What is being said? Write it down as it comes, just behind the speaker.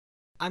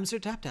I'm Sir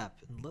Tap Tap,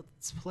 and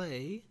let's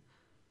play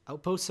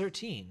Outpost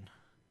 13,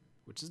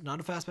 which is not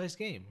a fast-paced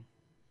game.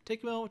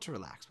 Take a moment to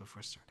relax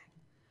before starting.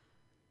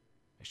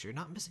 Make sure you're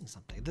not missing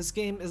something. This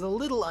game is a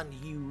little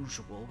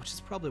unusual, which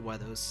is probably why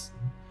that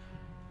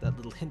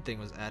little hint thing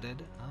was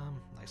added.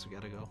 Nice, we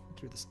gotta go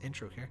through this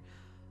intro here.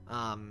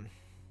 Well,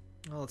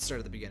 let's start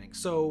at the beginning.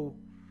 So,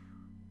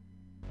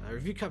 a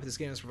review copy of this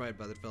game is provided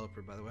by the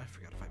developer, by the way. I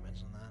forgot if I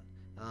mentioned that.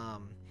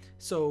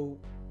 So,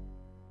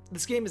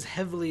 this game is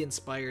heavily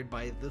inspired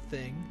by The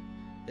Thing.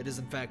 It is,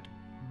 in fact,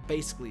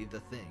 basically The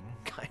Thing,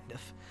 kind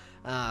of.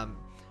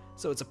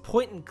 So it's a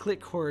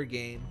point-and-click horror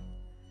game,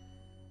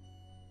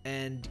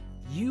 and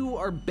you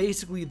are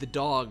basically the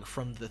dog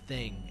from The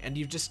Thing, and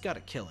you've just got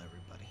to kill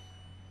everybody.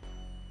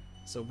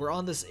 So we're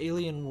on this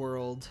alien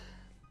world,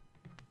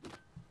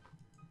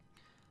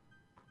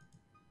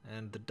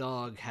 and the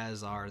dog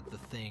has our The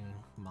Thing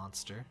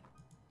monster.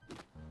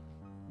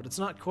 But it's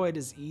not quite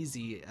as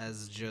easy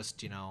as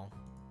just,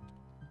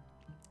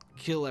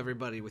 kill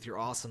everybody with your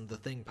awesome The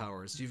Thing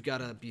powers. You've got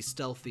to be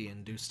stealthy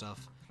and do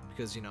stuff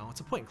because, it's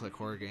a point-and-click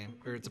horror game.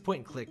 Or it's a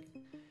point-and-click,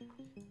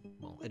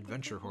 well,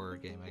 adventure horror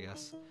game, I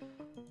guess.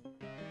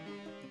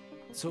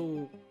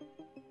 So,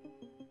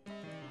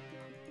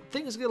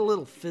 things get a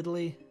little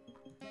fiddly.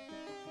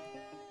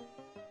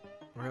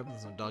 We're having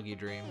some doggy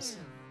dreams.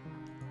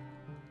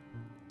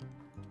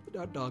 But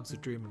our dogs are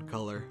dreaming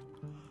color.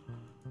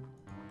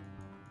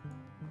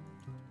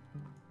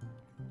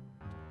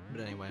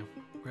 But anyway,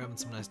 we're having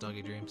some nice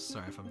doggy dreams.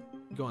 Sorry if I'm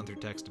going through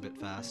text a bit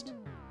fast.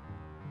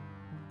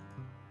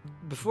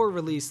 Before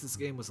release, this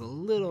game was a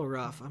little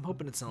rough. I'm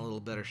hoping it's in a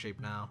little better shape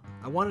now.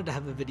 I wanted to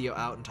have a video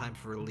out in time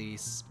for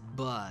release,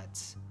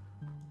 but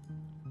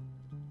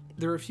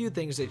there are a few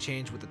things they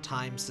changed with the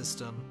time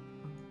system.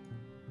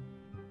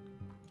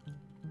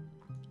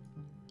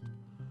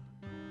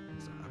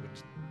 So I would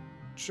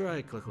try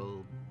to click a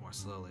little more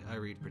slowly. I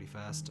read pretty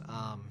fast.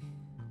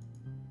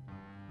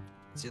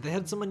 So they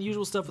had some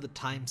unusual stuff with the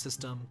time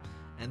system,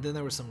 and then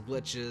there were some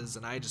glitches,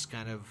 and I just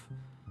kind of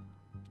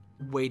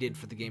waited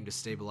for the game to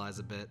stabilize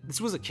a bit.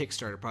 This was a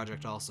Kickstarter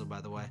project also,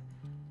 by the way.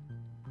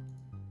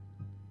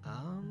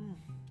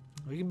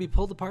 We can be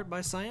pulled apart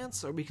by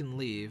science, or we can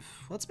leave.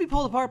 Let's be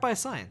pulled apart by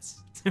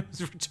science. It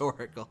was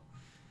rhetorical.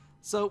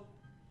 So,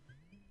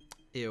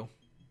 ew.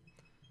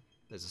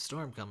 There's a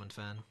storm coming,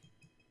 Fan.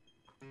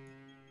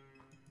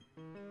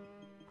 And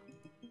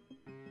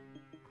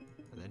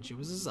then she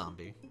was a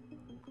zombie.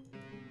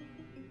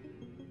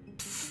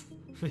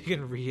 We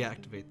can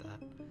reactivate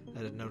that. I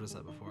didn't notice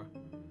that before.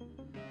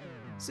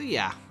 So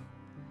yeah.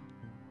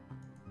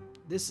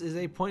 This is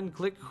a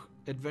point-and-click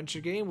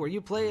adventure game where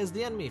you play as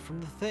the enemy from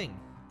The Thing.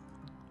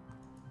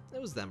 It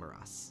was them or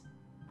us.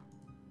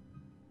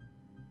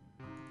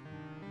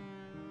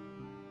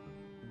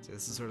 So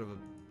this is sort of a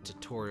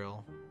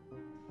tutorial.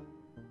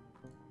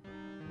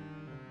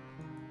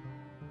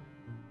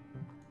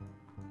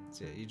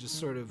 So yeah, you just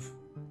sort of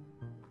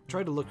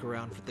try to look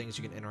around for things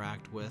you can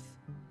interact with.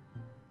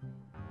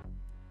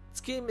 This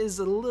game is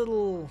a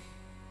little,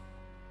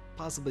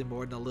 possibly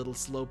more than a little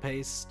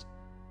slow-paced.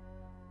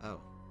 Oh.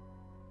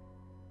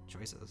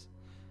 Choices.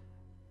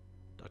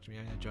 Dr.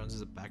 Miyagi Jones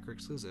is a backer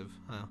exclusive.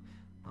 Oh.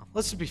 Well,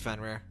 let's just be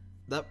Fenrir.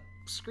 That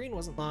screen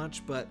wasn't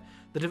launched, but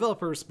the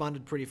developer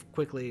responded pretty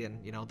quickly, and,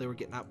 they were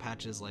getting out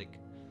patches, like,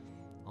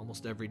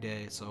 almost every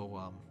day,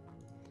 so,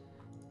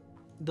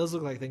 it does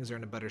look like things are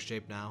in a better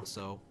shape now,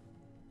 so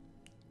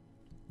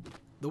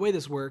the way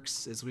this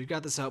works is we've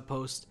got this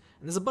outpost,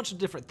 and there's a bunch of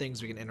different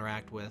things we can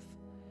interact with,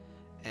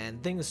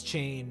 and things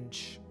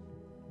change,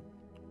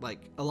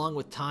 like, along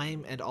with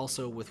time and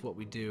also with what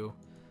we do.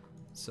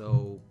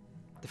 So,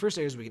 the first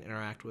areas we can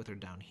interact with are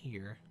down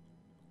here.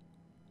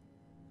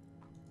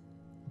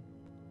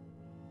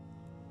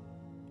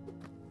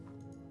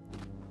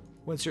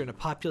 Once you're in a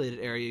populated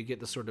area, you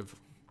get this sort of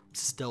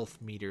stealth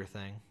meter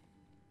thing.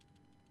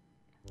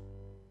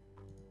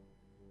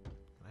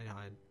 I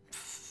hide.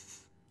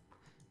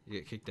 You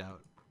get kicked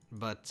out.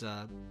 But,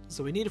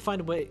 so we need to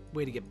find a way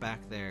to get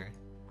back there.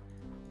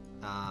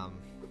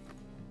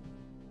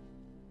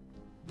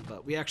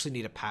 But we actually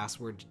need a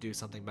password to do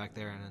something back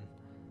there, and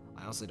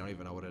I honestly don't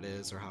even know what it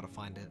is or how to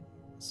find it.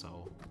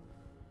 So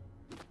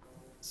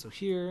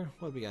here,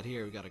 what do we got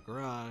here? We got a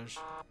garage.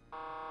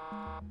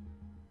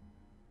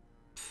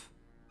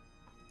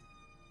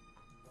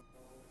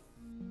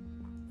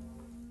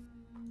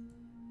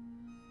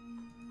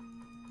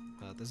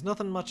 But there's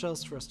nothing much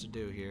else for us to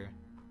do here.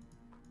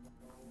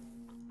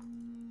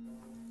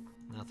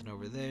 Nothing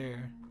over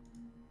there.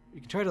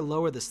 We can try to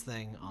lower this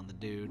thing on the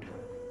dude.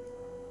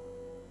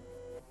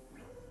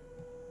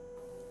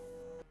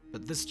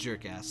 But this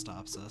jerk-ass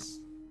stops us.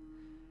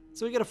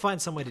 So we gotta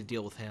find some way to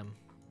deal with him.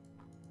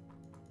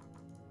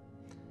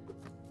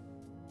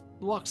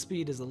 The walk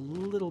speed is a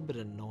little bit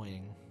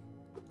annoying.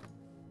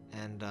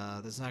 And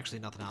there's actually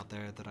nothing out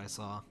there that I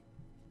saw.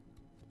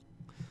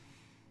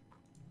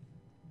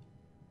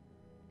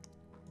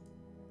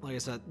 Like I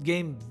said, the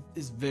game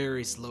is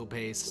very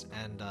slow-paced,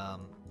 and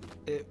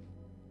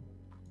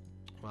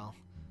well,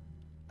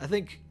 I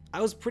think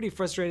I was pretty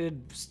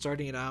frustrated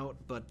starting it out,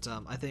 but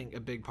I think a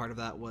big part of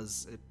that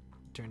was it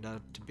turned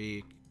out to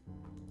be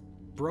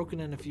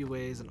broken in a few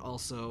ways, and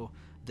also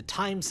the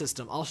time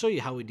system. I'll show you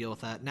how we deal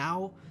with that.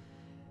 Now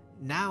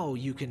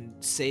you can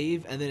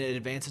save, and then it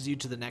advances you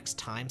to the next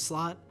time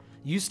slot.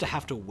 You used to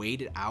have to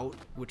wait it out,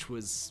 which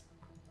was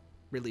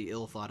really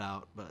ill thought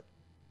out, but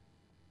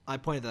I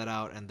pointed that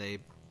out, and they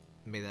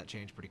made that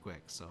change pretty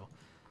quick. So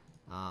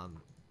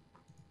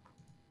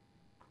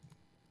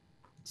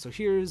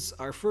here's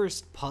our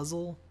first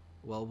puzzle.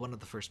 Well, one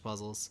of the first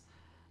puzzles.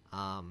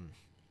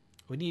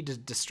 We need to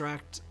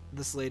distract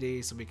this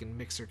lady so we can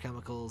mix her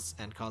chemicals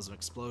and cause an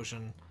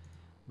explosion.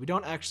 We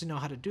don't actually know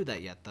how to do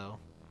that yet, though.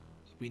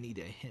 We need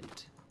a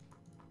hint.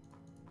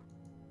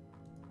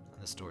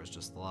 And this door is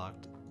just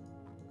locked.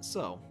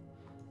 So,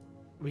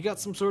 we got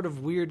some sort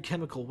of weird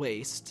chemical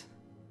waste.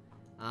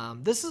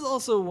 This is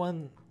also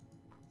one...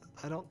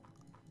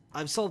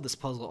 I've solved this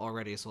puzzle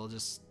already, so I'll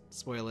just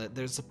spoil it.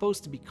 There's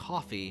supposed to be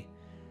coffee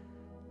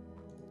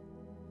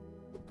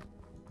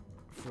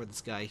for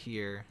this guy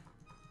here.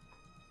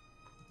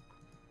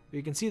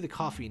 You can see the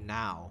coffee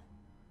now.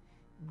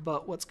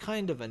 But what's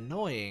kind of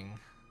annoying,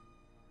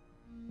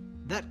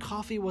 that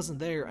coffee wasn't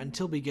there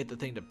until we get the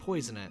thing to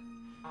poison it.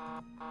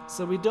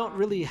 So we don't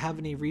really have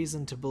any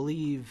reason to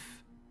believe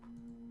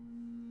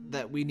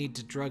that we need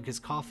to drug his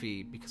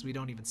coffee because we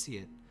don't even see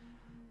it.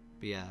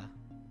 But yeah.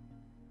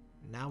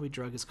 Now we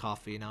drug his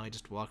coffee. Now he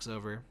just walks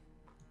over,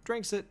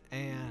 drinks it,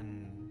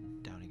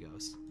 and down he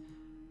goes.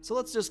 So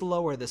let's just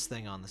lower this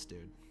thing on this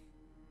dude.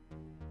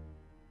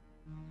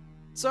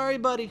 Sorry,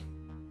 buddy.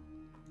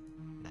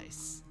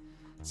 Nice.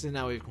 So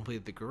now we've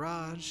completed the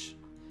garage.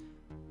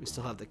 We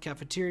still have the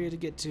cafeteria to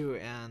get to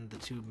and the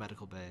 2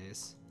 medical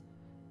bays.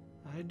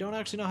 I don't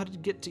actually know how to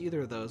get to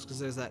either of those because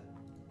there's that...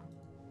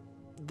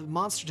 The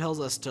monster tells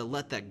us to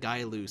let that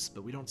guy loose,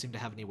 but we don't seem to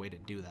have any way to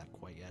do that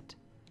quite yet.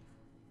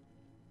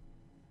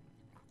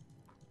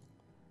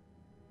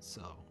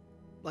 So,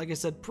 like I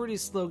said, pretty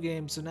slow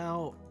game, so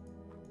now,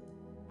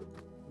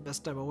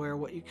 best I'm aware,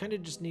 what you kind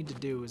of just need to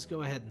do is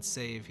go ahead and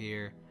save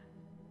here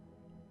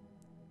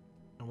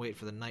and wait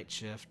for the night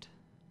shift.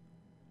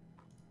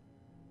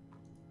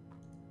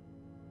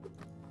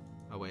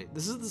 Oh wait,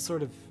 this is the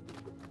sort of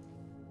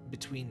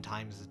between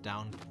times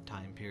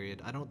downtime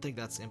period. I don't think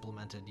that's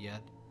implemented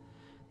yet.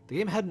 The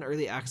game had an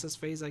early access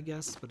phase, I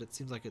guess, but it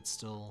seems like it's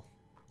still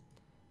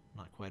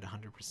not quite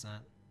 100%.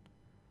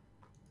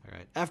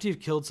 Alright, after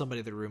you've killed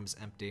somebody, the room's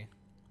empty.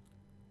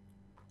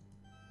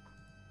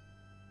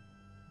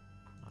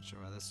 Not sure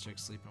why this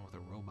chick's sleeping with a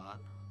robot.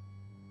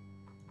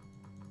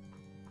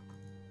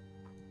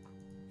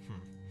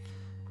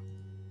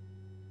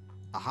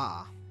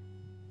 Aha!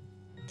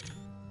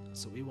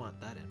 So we want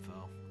that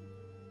info.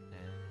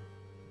 And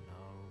no,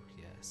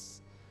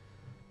 yes.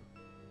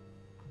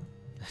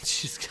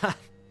 She's got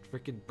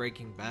freaking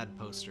Breaking Bad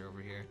poster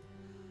over here.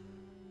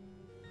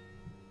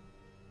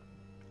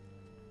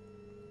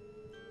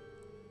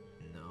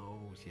 No,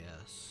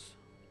 yes.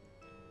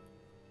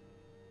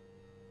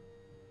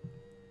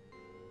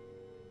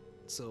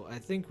 So I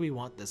think we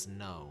want this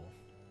no.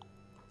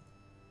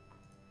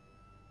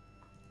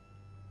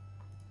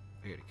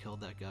 We already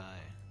killed that guy.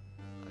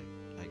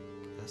 I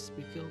guess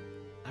we killed...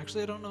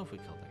 Actually, I don't know if we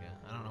killed that guy.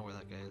 I don't know where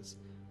that guy is.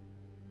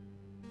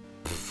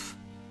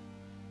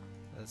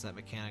 That's that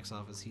mechanic's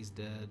office. He's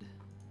dead.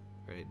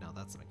 Right, no,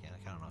 that's the mechanic.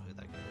 I don't know who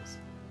that guy is.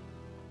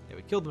 Yeah,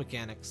 we killed the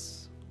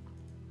mechanics.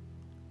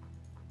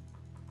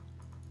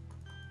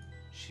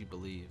 She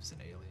believes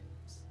in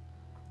aliens.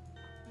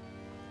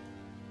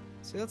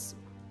 See, that's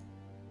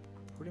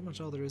pretty much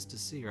all there is to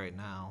see right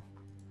now.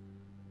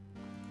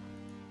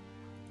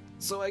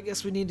 So I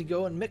guess we need to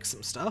go and mix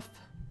some stuff.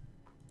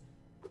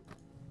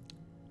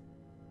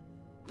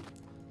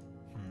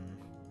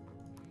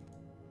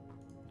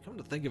 Come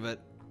to think of it,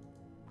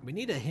 we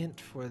need a hint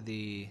for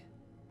the...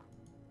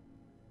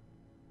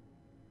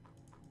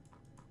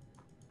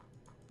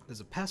 There's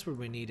a password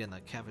we need in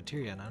the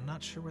cafeteria, and I'm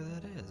not sure where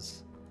that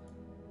is.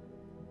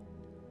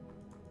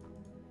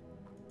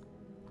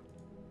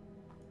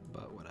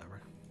 But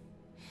whatever.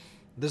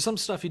 There's some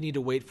stuff you need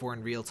to wait for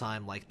in real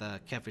time, like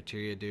the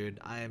cafeteria dude.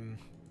 I'm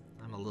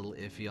a little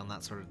iffy on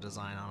that sort of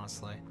design,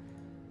 honestly.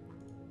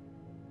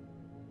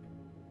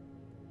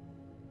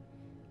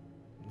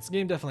 This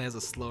game definitely has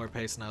a slower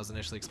pace than I was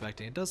initially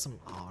expecting. It does some...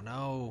 Oh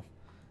no.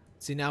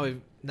 See, now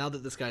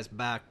that this guy's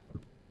back,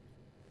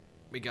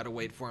 we gotta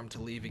wait for him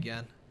to leave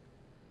again.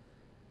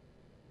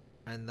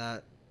 And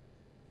that...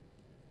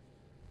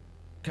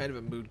 kind of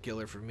a mood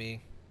killer for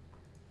me.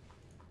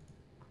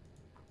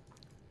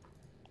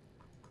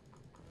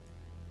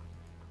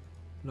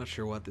 I'm not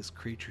sure what this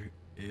creature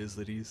is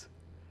that he's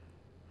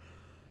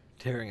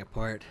tearing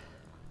apart.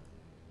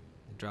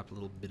 Drop a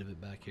little bit of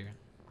it back here.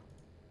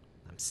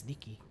 I'm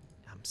sneaky.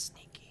 I'm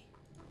sneaky.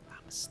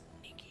 I'm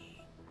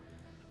sneaky.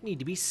 Need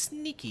to be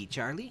sneaky,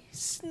 Charlie.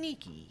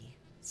 Sneaky.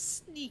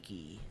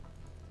 Sneaky.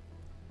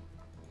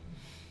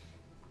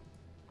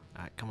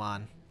 Alright, come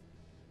on.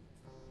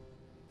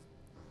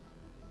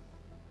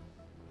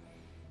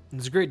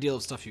 There's a great deal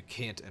of stuff you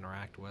can't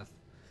interact with.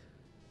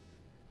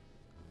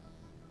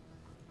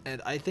 And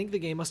I think the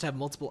game must have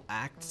multiple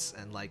acts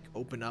and like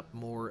open up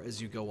more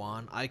as you go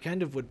on. I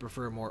kind of would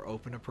prefer a more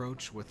open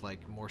approach with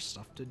like more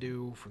stuff to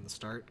do from the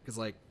start, because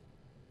like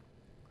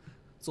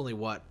it's only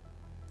what,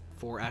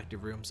 4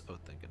 active rooms? Oh,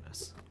 thank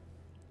goodness.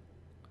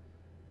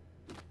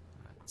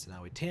 Alright, so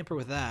now we tamper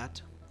with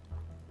that.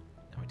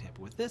 Now we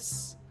tamper with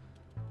this.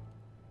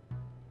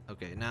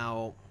 Okay,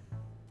 now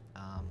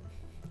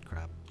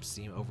crap,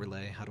 Steam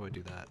overlay. How do I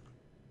do that?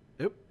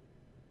 Oop.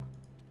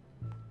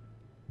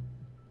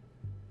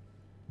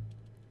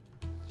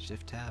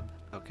 Shift tab.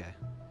 Okay.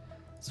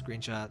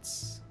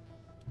 Screenshots.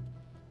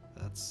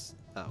 That's...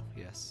 Oh,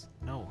 yes.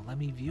 No, let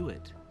me view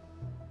it.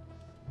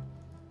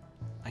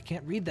 I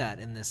can't read that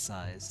in this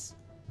size.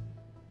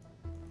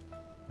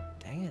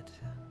 Dang it.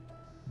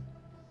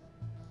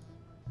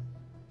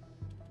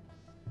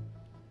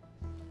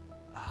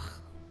 Ugh.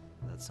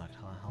 That's not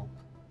gonna help.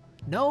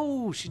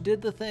 No! She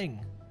did the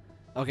thing!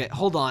 Okay,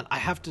 hold on. I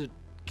have to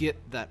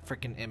get that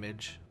frickin'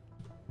 image.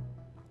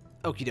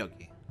 Okie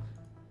dokie.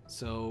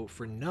 So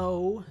for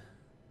no,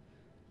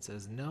 it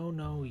says no,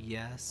 no,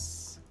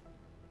 yes.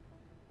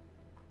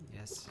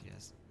 Yes,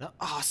 yes. No.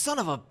 Oh, son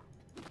of a...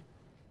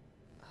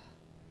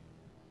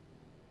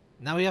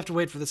 Now we have to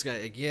wait for this guy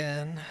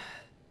again.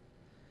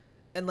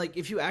 And like,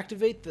 if you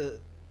activate the...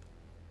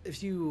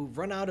 If you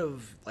run out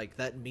of like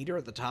that meter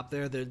at the top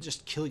there, they'll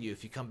just kill you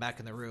if you come back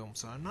in the room.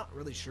 So I'm not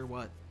really sure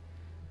what...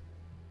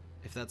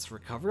 If that's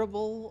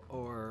recoverable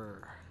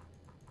or...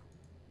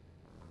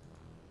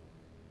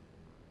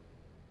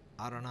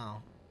 I don't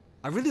know.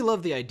 I really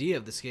love the idea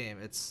of this game.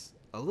 It's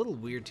a little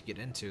weird to get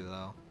into,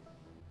 though.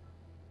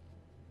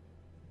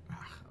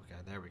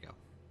 Okay, there we go.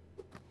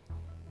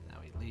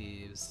 Now he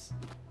leaves.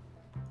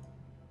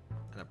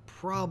 And the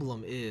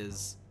problem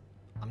is,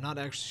 I'm not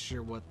actually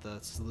sure what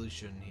the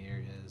solution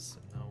here is.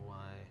 I don't know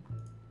why.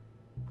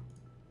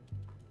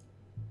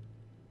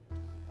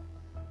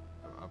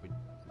 Are we...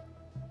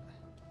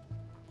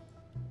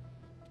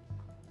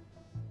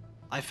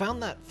 I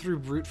found that through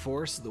brute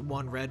force, the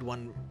one red,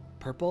 one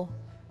purple,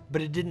 but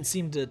it didn't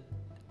seem to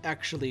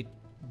actually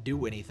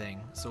do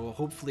anything, so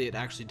hopefully it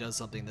actually does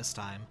something this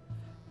time.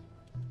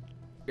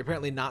 You're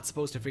apparently not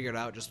supposed to figure it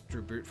out just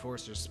through brute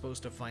force. You're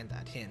supposed to find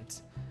that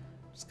hint.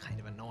 It's kind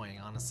of annoying,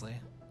 honestly.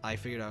 I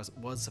figured I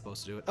was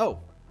supposed to do it.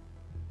 Oh!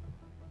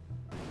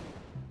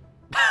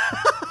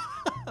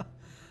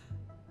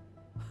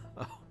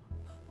 Oh,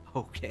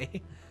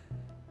 okay.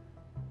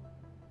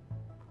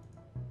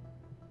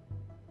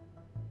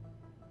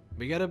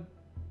 We got a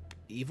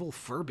evil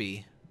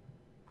Furby.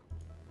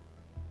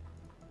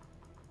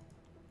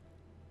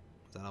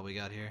 Is that all we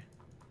got here?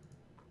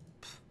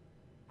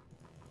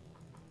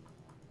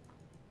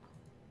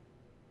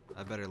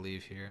 I better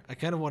leave here. I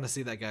kind of want to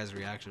see that guy's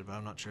reaction, but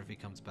I'm not sure if he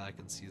comes back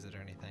and sees it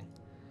or anything.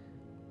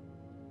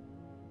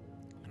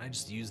 Can I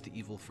just use the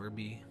evil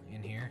Furby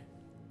in here?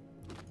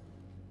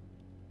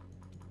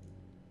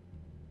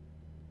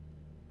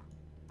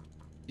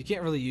 You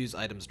can't really use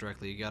items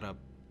directly. You gotta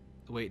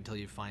wait until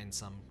you find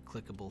some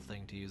clickable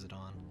thing to use it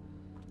on.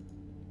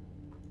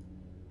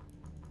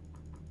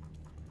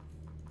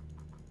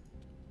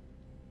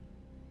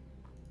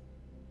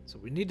 So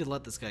we need to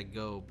let this guy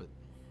go, but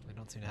we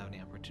don't seem to have any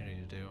opportunity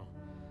to do.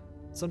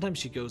 Sometimes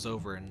she goes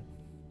over and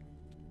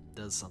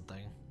does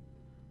something.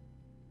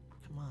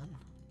 Come on.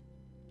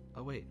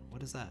 Oh wait,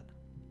 what is that?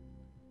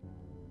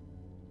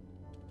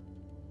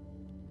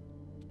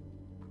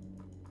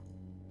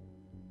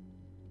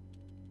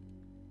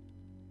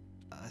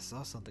 I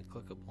saw something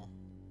clickable.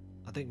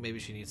 I think maybe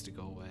she needs to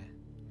go away.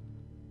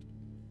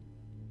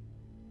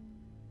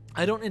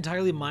 I don't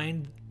entirely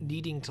mind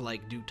needing to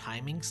like do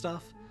timing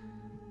stuff,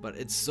 but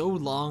it's so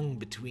long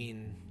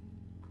between...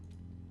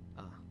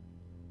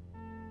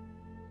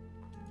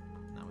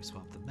 Now we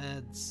swap the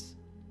meds.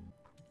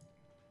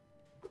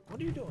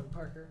 What are you doing,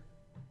 Parker?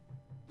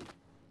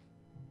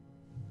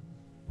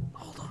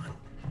 Hold on.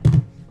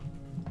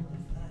 What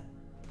is that?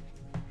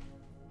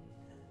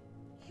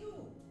 Ew!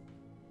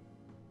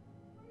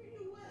 Why are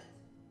you wet?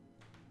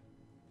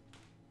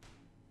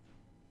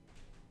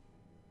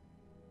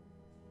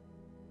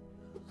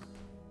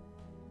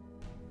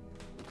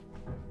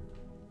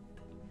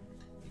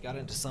 You got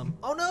into some...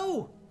 Oh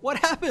no! What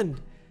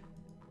happened?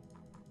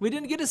 We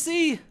didn't get to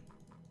see!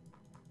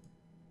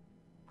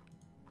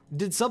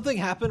 Did something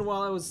happen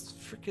while I was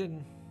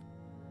freaking...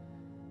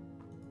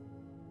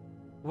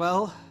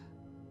 Well,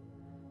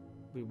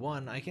 we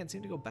won. I can't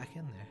seem to go back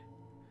in there.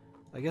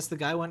 I guess the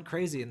guy went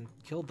crazy and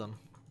killed them.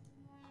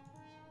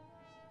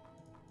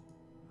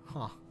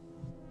 Huh.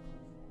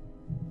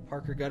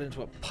 Parker got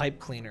into a pipe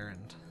cleaner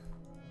and...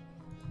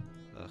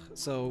 Ugh.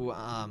 So,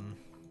 can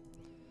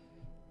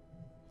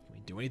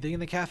we do anything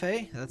in the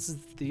cafe? That's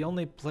the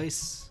only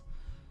place,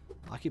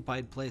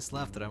 occupied place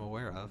left that I'm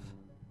aware of.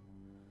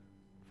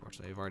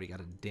 Unfortunately, I've already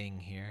got a ding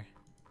here.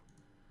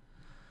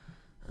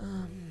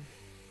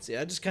 See,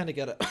 I just kind of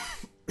gotta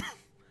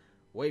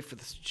wait for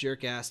this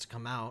jerk ass to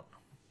come out.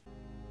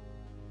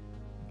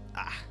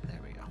 Ah,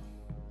 there we go.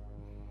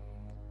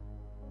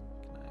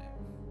 Can I,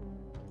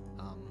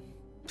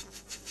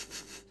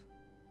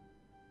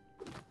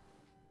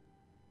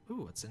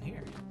 Ooh, what's in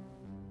here?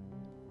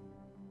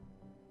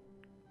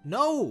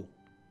 No!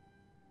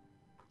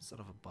 Son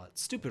of a butt.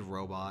 Stupid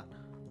robot.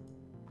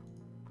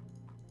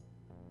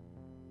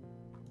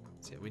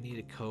 So yeah, we need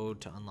a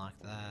code to unlock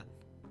that.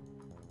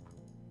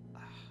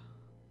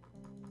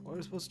 What are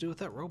we supposed to do with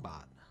that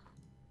robot?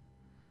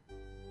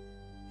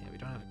 Yeah, we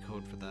don't have a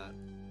code for that.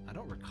 I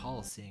don't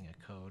recall seeing a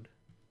code.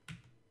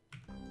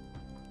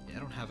 Yeah, I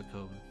don't have a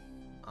code.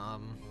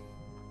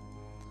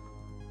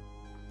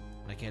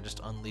 I can't just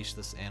unleash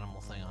this animal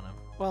thing on him.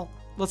 Well,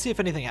 let's see if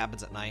anything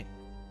happens at night.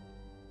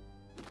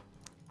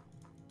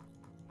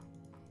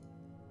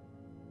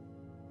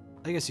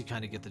 I guess you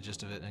kind of get the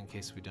gist of it in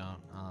case we don't.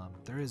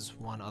 There is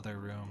one other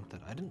room that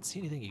I didn't see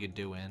anything you could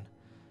do in.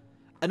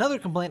 Another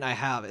complaint I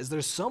have is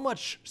there's so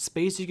much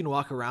space you can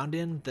walk around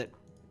in that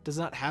does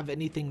not have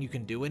anything you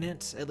can do in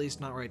it, at least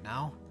not right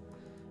now.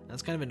 And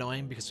that's kind of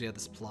annoying because we have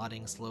this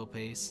plodding, slow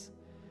pace.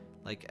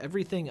 Like,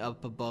 everything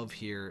up above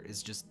here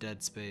is just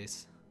dead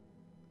space.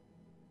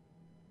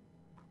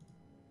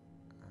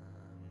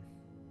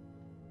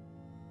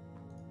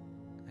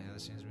 Yeah, there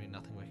seems to be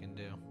nothing we can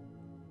do.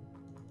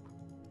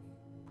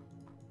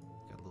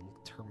 Got a little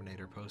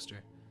Terminator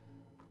poster.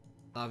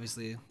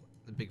 Obviously,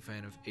 a big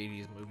fan of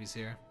 80s movies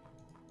here.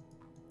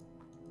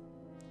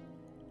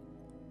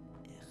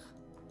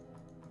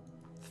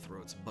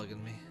 Throat's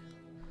bugging me.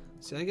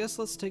 So I guess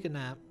let's take a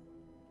nap.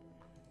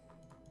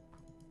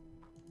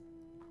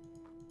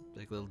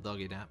 Big little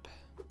doggy nap.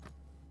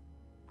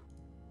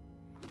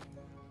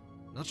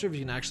 Not sure if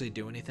you can actually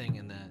do anything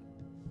in that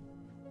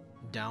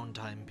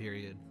downtime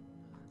period.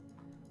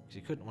 Because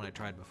you couldn't when I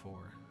tried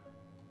before.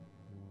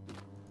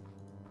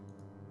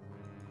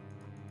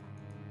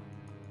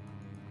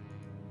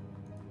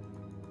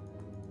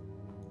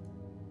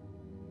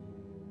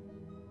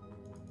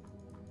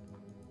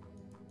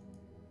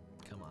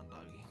 Come on,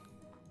 doggy.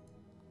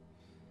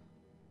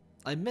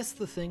 I missed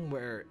the thing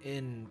where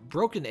in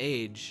Broken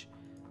Age,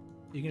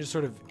 you can just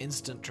sort of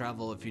instant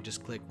travel if you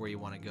just click where you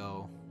want to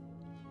go.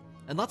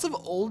 And lots of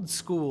old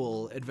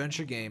school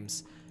adventure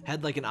games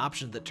had like an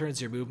option that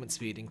turns your movement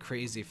speed in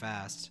crazy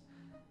fast.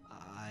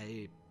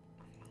 I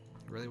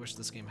really wish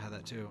this game had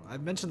that too.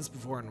 I've mentioned this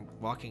before in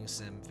walking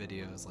sim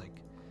videos,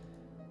 like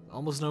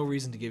almost no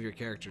reason to give your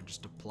character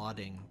just a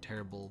plodding,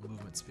 terrible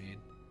movement speed.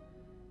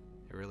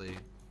 It really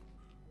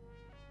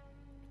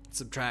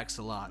subtracts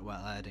a lot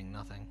while adding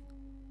nothing.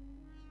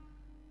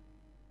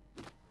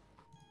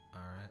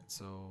 Alright,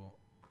 so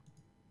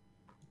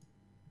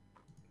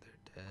they're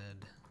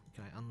dead.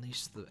 Can I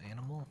unleash the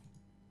animal?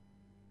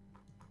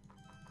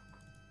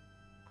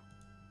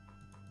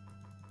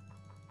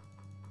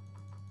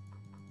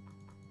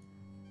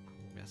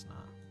 Guess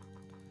not.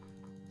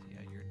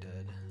 Yeah, you're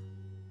dead.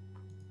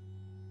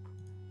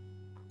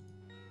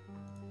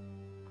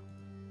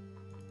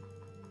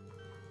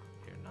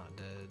 You're not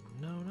dead.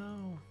 No,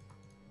 no.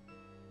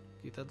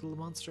 Get that little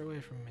monster away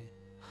from me.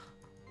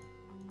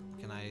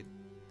 Can I...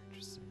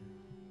 Interesting.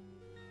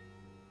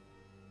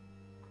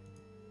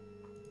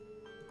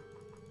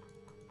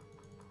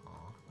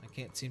 I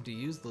can't seem to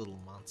use the little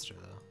monster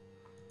though.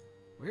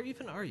 Where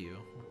even are you?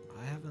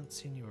 I haven't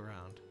seen you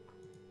around.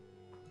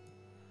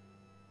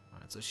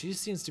 Alright, so she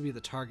seems to be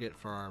the target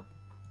for our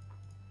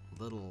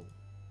little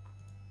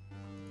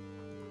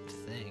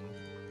thing.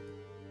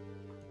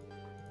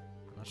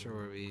 I'm not sure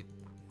where we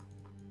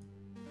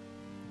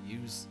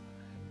use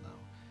him though,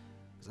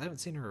 because I haven't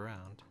seen her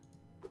around.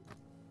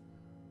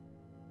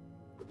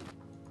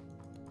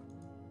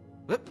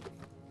 Whoop!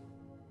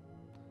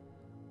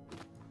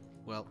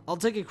 Well, I'll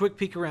take a quick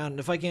peek around, and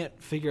if I can't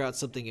figure out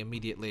something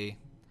immediately,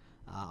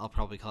 I'll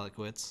probably call it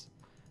quits.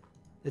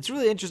 It's a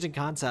really interesting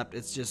concept.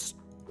 It's just...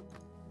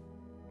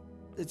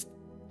 It's...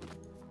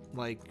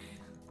 like...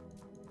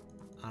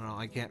 I don't know,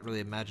 I can't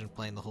really imagine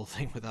playing the whole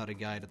thing without a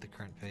guide at the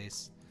current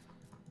pace.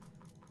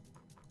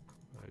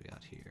 What do we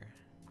got here?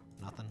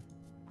 Nothing?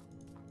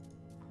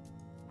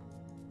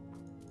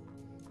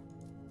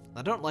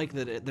 I don't like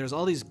that there's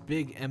all these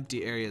big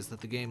empty areas that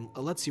the game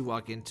lets you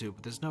walk into,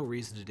 but there's no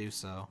reason to do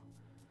so.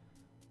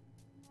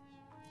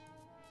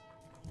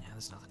 Yeah,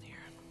 there's nothing here.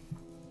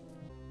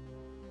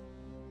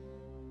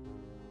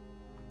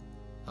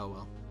 Oh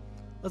well.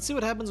 Let's see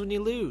what happens when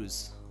you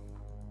lose.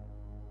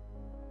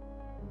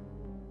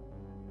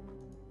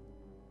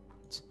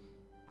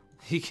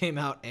 He came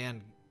out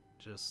and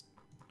just...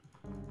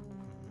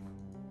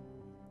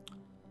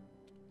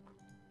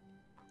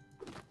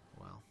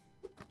 Well.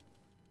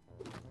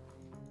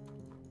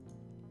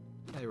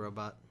 Hey,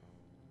 robot.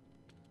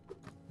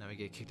 Now we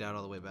get kicked out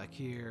all the way back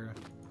here.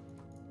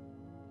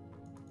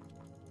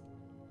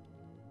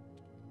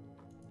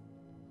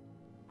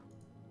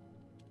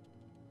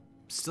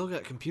 Still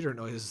got computer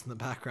noises in the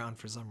background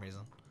for some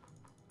reason.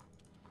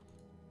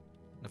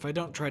 If I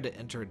don't try to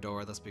enter a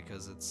door, that's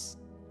because it's...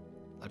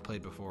 I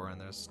played before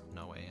and there's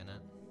no way in it.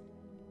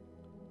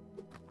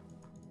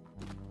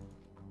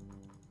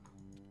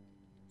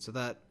 So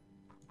that...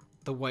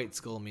 The white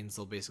skull means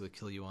they'll basically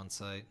kill you on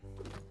sight.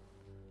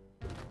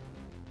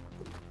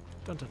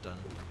 Dun dun dun.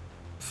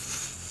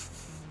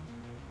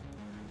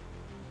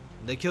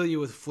 They kill you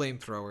with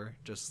flamethrower,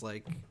 just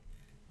like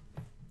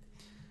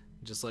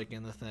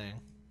in the thing.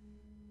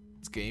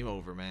 It's game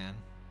over, man.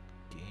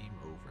 Game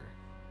over.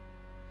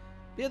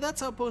 Yeah,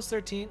 that's Outpost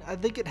 13. I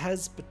think it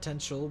has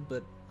potential,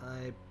 but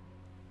I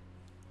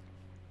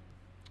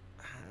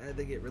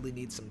think it really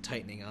needs some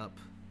tightening up.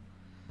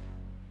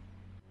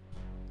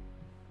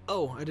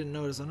 Oh, I didn't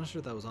notice. I'm not sure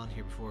if that was on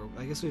here before.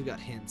 I guess we've got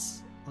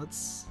hints.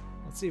 Let's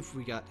see if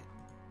we got.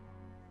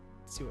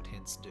 Let's see what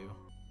hints do.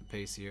 The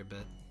pace here a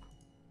bit.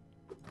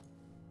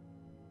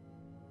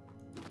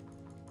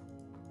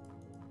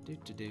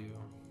 Do.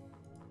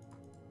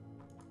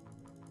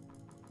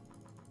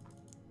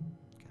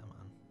 Come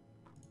on.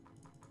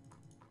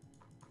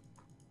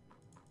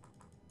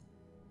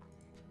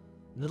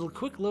 And it'll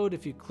quick load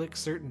if you click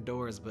certain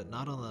doors, but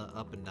not on the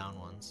up and down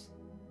ones.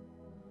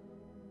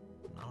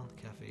 Not on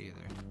the cafe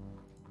either.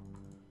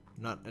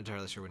 I'm not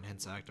entirely sure when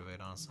hints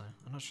activate, honestly.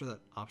 I'm not sure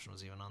that option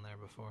was even on there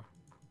before.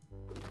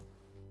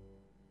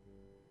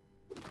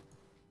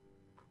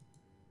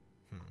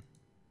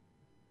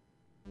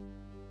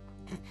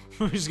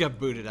 We just got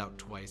booted out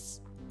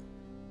twice.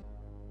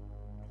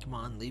 Come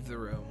on, leave the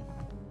room.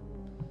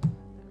 There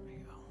we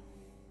go.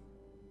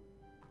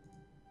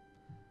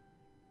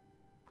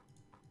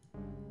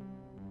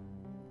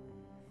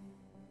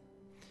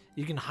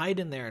 You can hide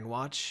in there and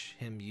watch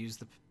him use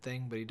the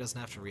thing, but he doesn't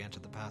have to re-enter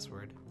the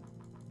password.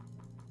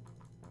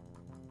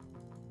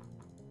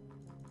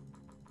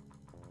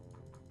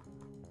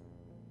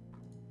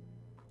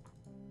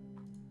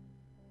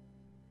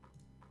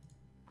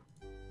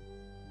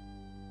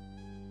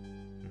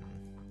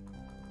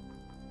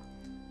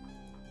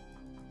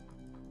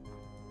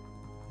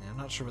 I'm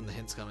not sure when the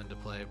hints come into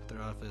play, but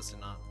they're obviously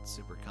not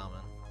super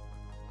common.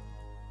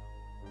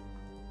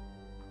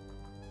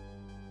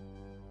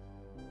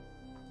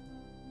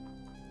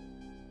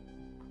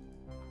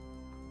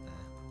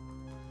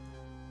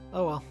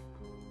 Oh well.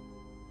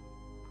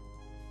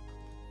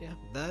 Yeah,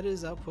 that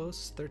is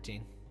Outpost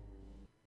 13.